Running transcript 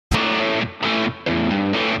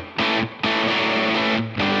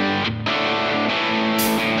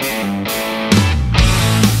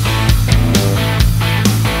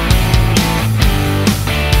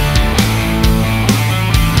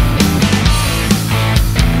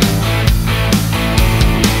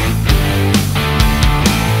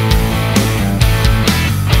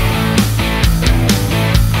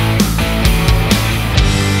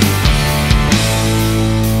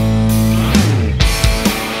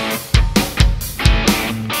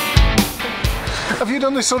you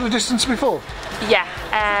done this sort of distance before? Yeah,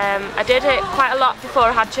 I did it quite a lot before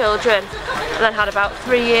I had children, and then had about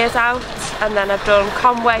 3 years out, and then I've done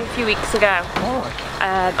Conway a few weeks ago,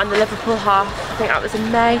 and the Liverpool half, I think that was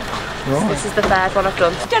in May. Right. So this is the third one I've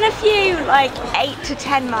done. I've done a few like 8 to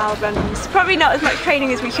 10 mile runs. Probably not as much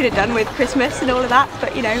training as we should have done with Christmas and all of that,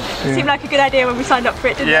 but you know, it seemed like a good idea when we signed up for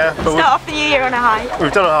it, didn't it? But start off the year on a high.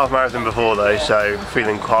 We've done a half marathon before though, so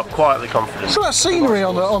feeling quietly confident. So that scenery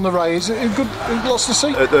on the Ray, is it good? Lots to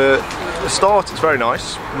see? At the start, it's very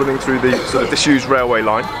nice, running through the sort of disused railway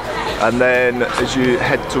line, and then as you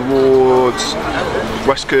head towards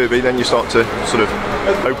West Kirby, then you start to sort of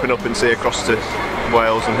open up and see across to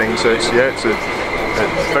Wales and things. So it's a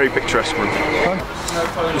very picturesque run.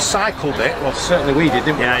 We cycled it, well certainly we did,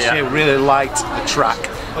 didn't we? Yeah. We really liked the track.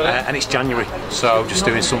 And it's January, so just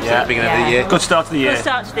doing something at the beginning of the year. Good start to the year. Good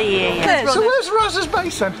start to the year, yeah. So where's Raz's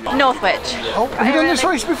base then? Northwich. Oh, have you done this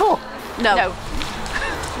race before? No.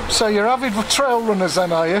 So you're avid trail runners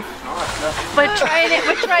then, are you? We're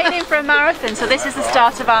training for a marathon, so this is the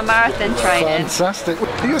start of our marathon training. Fantastic.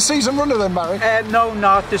 Are you a season runner then, Barry?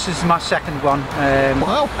 No, this is my second one.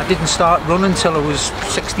 Wow. I didn't start running until I was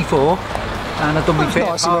 64, and I've done my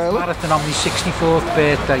first half marathon on my 64th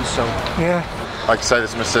birthday, so... Yeah. Like I say,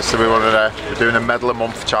 this is my sister. We're doing a medal a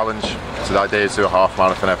month challenge. So the idea is to do a half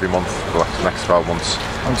marathon every month for the next 12 months.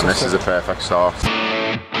 And this is a perfect start.